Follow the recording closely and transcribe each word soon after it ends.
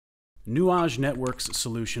Nuage Networks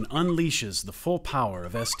solution unleashes the full power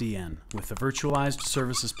of SDN with the Virtualized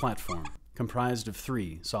Services Platform, comprised of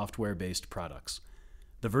 3 software-based products.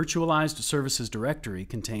 The Virtualized Services Directory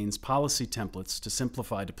contains policy templates to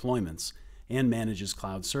simplify deployments and manages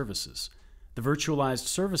cloud services. The Virtualized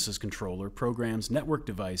Services Controller programs network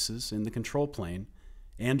devices in the control plane,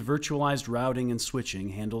 and Virtualized Routing and Switching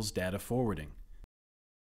handles data forwarding.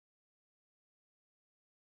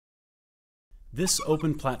 This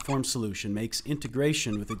open platform solution makes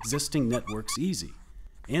integration with existing networks easy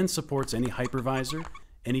and supports any hypervisor,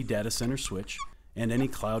 any data center switch, and any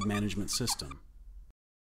cloud management system.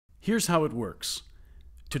 Here's how it works.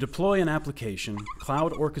 To deploy an application,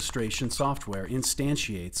 cloud orchestration software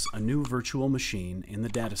instantiates a new virtual machine in the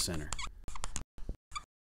data center.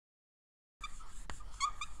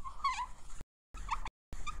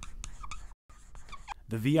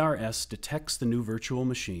 The VRS detects the new virtual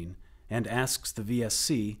machine and asks the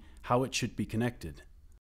VSC how it should be connected.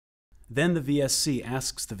 Then the VSC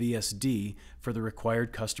asks the VSD for the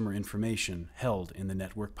required customer information held in the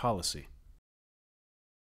network policy.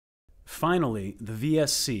 Finally, the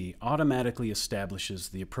VSC automatically establishes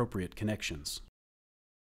the appropriate connections.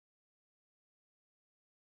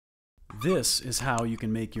 This is how you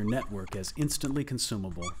can make your network as instantly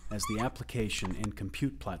consumable as the application and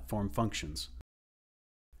compute platform functions,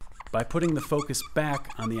 by putting the focus back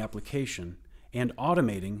on the application and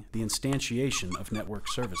automating the instantiation of network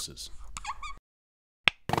services.